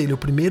casamento dele, o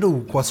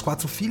primeiro com as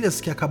 4 filhas,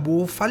 que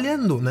acabou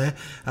falhando, né?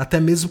 Até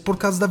mesmo por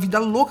causa da vida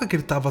louca que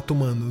ele estava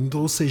tomando.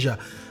 Então, ou seja,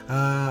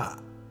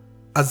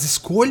 as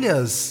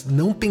escolhas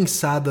não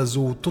pensadas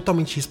ou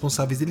totalmente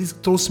responsáveis dele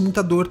trouxe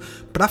muita dor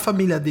para a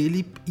família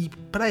dele e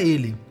para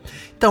ele.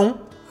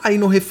 Então, aí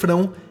no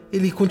refrão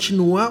ele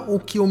continua: o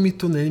que eu me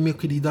tornei, meu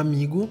querido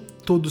amigo,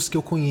 todos que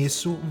eu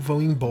conheço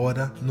vão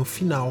embora no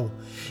final.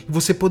 E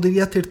você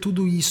poderia ter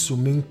tudo isso,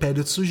 meu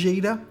império de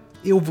sujeira.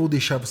 Eu vou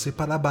deixar você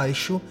para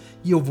baixo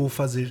e eu vou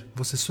fazer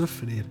você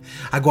sofrer.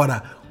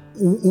 Agora,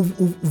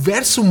 o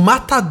verso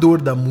matador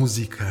da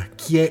música,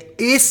 que é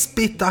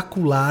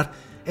espetacular,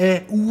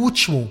 é o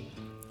último,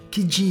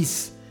 que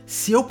diz: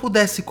 se eu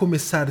pudesse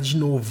começar de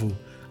novo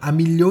a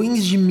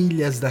milhões de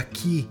milhas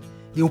daqui,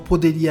 eu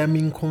poderia me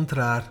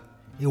encontrar,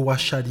 eu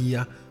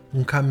acharia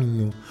um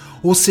caminho.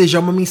 Ou seja,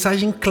 uma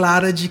mensagem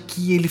clara de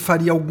que ele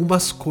faria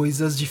algumas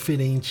coisas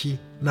diferentes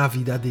na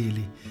vida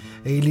dele.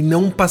 Ele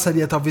não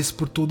passaria talvez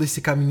por todo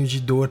esse caminho de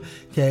dor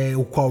que é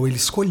o qual ele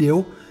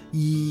escolheu,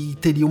 e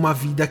teria uma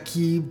vida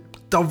que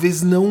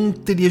talvez não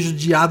teria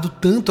judiado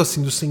tanto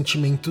assim dos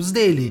sentimentos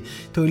dele.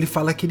 Então ele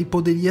fala que ele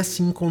poderia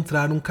se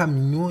encontrar um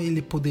caminho,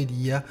 ele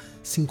poderia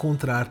se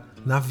encontrar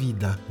na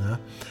vida, né?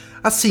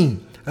 Assim,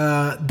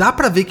 dá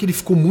pra ver que ele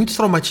ficou muito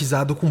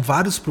traumatizado com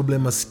vários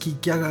problemas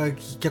que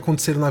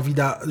aconteceram na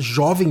vida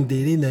jovem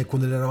dele, né,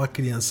 quando ele era uma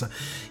criança,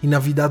 e na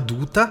vida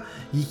adulta,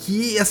 e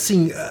que,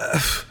 assim,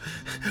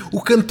 o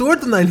cantor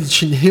do Nine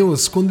Inch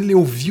Nails, quando ele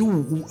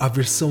ouviu a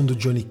versão do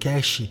Johnny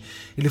Cash,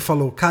 ele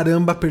falou: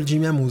 caramba, perdi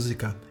minha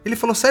música. Ele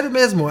falou: sério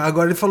mesmo?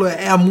 Agora ele falou: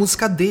 é a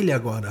música dele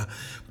agora,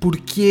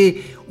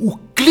 porque o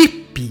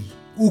clipe,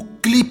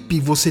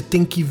 você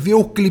tem que ver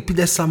o clipe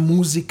dessa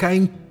música, é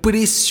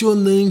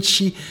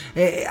impressionante,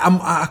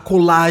 a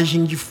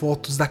colagem de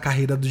fotos da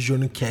carreira do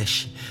Johnny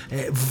Cash,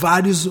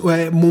 vários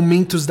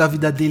momentos da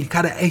vida dele,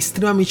 cara, é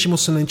extremamente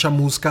emocionante a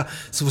música,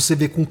 se você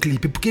vê com o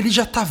clipe, porque ele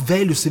já tá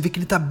velho, você vê que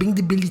ele tá bem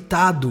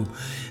debilitado,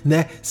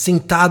 né,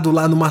 sentado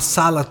lá numa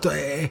sala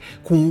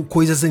com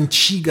coisas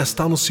antigas,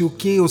 tal, não sei o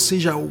que, ou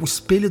seja, o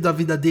espelho da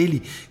vida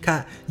dele,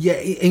 cara, e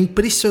é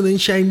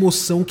impressionante a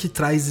emoção que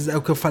traz, é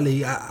o que eu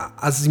falei,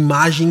 as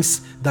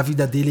imagens da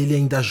vida dele, ele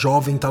ainda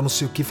jovem, tal, não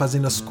sei o que,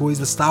 fazendo as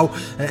coisas, tal,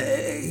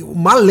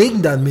 uma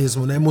lenda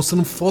mesmo, né,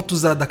 mostrando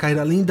fotos da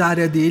carreira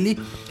lendária dele,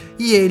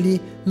 e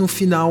ele no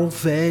final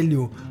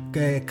velho,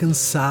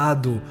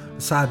 cansado,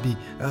 sabe,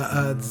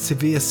 você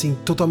vê assim,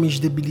 totalmente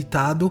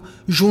debilitado,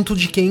 junto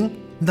de quem?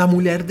 Da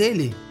mulher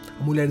dele.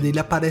 A mulher dele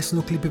aparece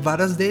no clipe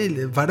várias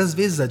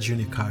vezes, a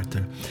Johnny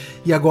Carter.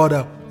 E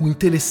agora, o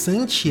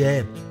interessante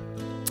é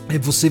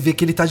você ver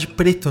que ele tá de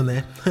preto,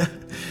 né?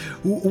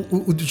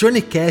 O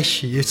Johnny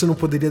Cash, isso eu não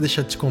poderia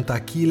deixar de te contar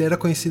aqui, ele era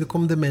conhecido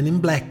como The Man in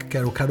Black, que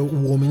era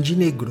o homem de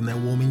negro, né?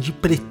 O homem de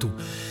preto.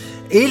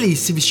 Ele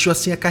se vestiu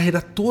assim a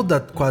carreira toda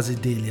quase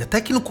dele. Até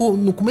que no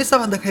começo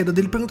da carreira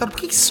dele perguntaram: por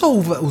que só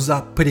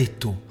usar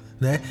preto?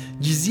 Né?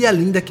 Dizia a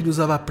lenda que ele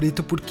usava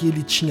preto porque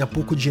ele tinha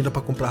pouco dinheiro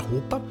para comprar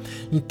roupa,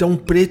 então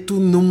preto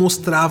não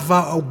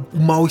mostrava o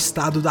mau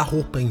estado da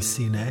roupa em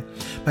si, né?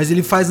 Mas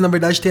ele faz, na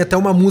verdade, tem até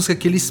uma música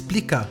que ele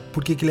explica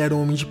por que ele era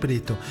um homem de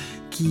preto,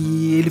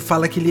 que ele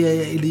fala que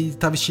ele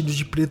tá vestido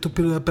de preto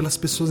pelas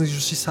pessoas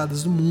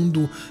injustiçadas do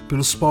mundo,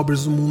 pelos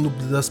pobres do mundo,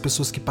 das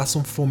pessoas que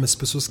passam fome, as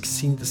pessoas que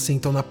se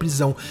sentam na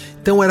prisão.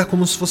 Então era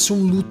como se fosse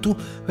um luto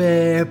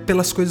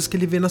pelas coisas que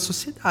ele vê na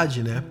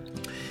sociedade, né?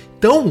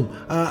 Então,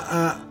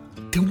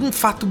 tem um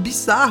fato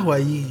bizarro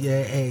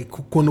aí,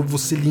 quando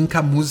você linka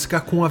a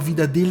música com a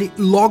vida dele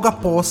logo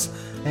após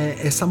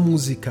essa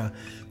música.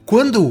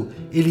 Quando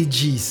ele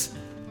diz: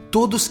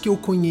 todos que eu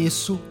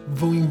conheço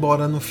vão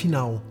embora no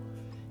final,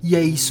 E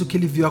é isso que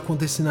ele viu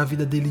acontecer na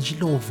vida dele de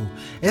novo.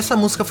 Essa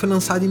música foi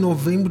lançada em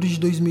novembro de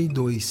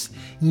 2002.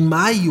 Em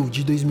maio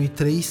de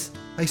 2003,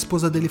 a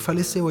esposa dele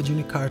faleceu, a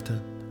June Carter.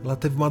 Ela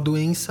teve uma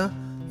doença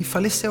e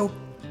faleceu.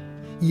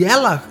 E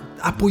ela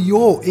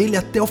apoiou ele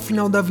até o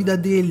final da vida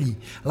dele.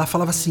 Ela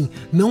falava assim: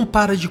 não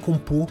para de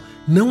compor,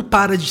 não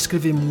para de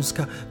escrever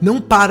música,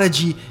 não para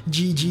de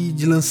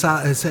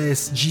lançar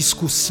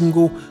disco,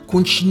 single,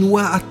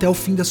 continua até o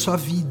fim da sua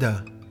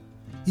vida.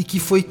 E que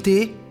foi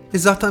ter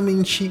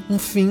exatamente um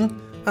fim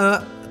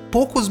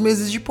poucos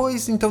meses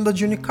depois, então, da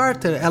June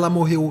Carter. Ela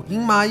morreu em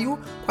maio,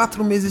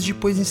 4 meses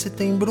depois, em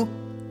setembro,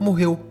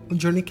 morreu o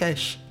Johnny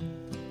Cash.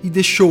 E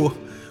deixou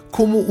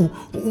como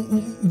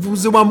vamos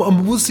dizer, uma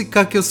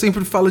música que eu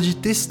sempre falo de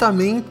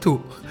testamento,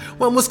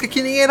 uma música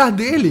que nem era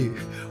dele,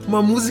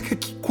 uma música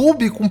que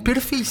coube com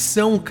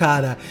perfeição,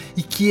 cara,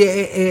 e que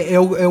é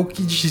o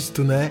que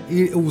dito, né?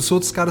 E os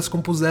outros caras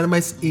compuseram,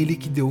 mas ele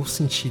que deu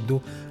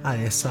sentido a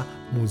essa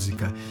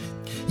música.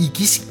 E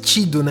que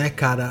sentido, né,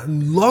 cara?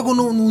 Logo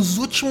nos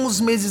últimos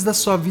meses da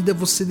sua vida,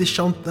 você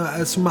deixar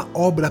uma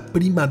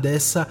obra-prima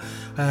dessa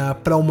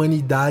pra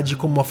humanidade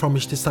como uma forma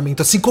de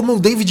testamento. Assim como o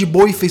David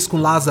Bowie fez com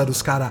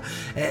Lazarus, cara.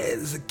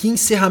 Que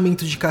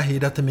encerramento de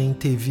carreira também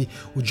teve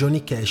o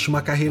Johnny Cash.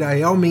 Uma carreira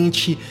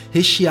realmente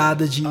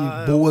recheada de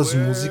boas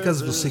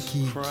músicas. Você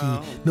que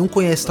não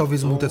conhece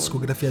talvez muito a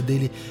discografia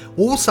dele,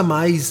 ouça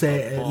mais,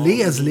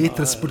 leia as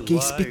letras, porque é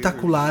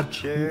espetacular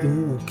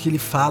o que ele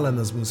fala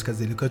nas músicas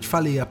dele. O que eu te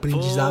falei,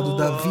 aprendizado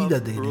da vida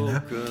dele,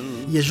 né?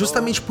 E é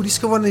justamente por isso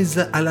que eu vou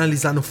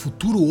analisar no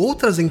futuro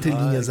outras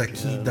entrelinhas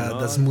aqui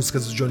das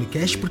músicas do Johnny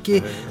Cash,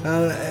 porque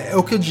é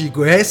o que eu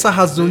digo, é essa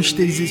razão de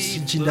ter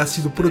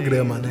nascido o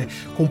programa, né?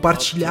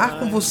 Compartilhar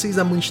com vocês,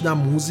 amantes da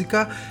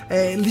música,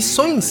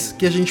 lições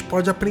que a gente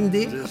pode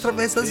aprender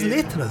através das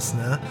letras,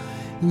 né?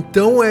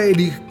 Então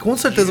ele com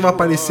certeza vai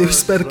aparecer. Eu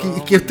espero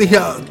que eu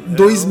tenha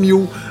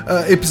 2000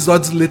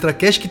 episódios do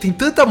LetraCast, que tem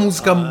tanta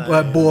música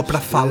boa pra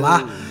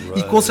falar,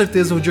 e com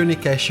certeza o Johnny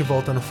Cash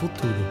volta no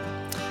futuro.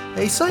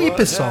 É isso aí,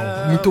 pessoal.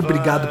 Muito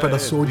obrigado pela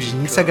sua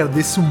audiência.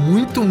 Agradeço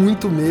muito,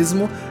 muito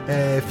mesmo.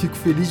 Fico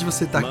feliz de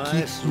você estar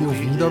aqui me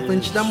ouvindo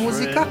avante da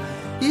música.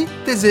 E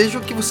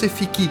desejo que você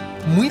fique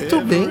muito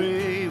bem.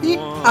 E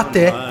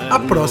até a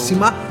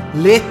próxima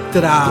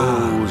letra.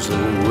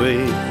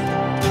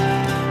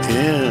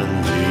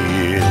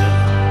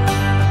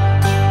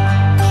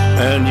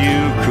 And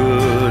you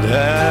could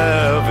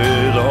have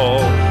it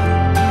all.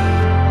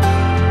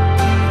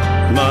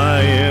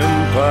 My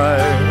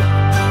empire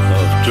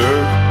of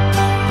dirt,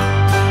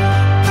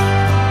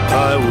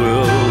 I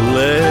will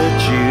let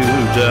you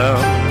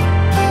down.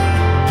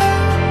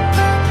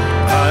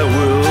 I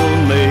will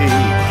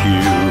make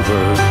you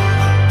hurt.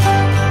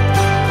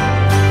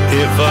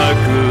 If I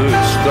could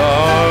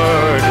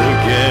start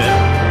again,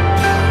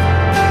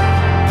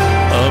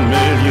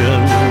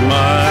 1,000,000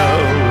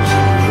 miles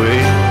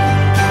away,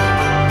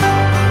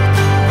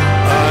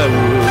 I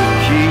would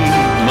keep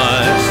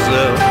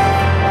myself.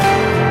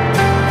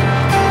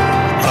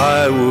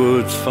 I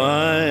would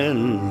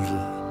find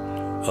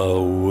a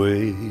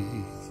way.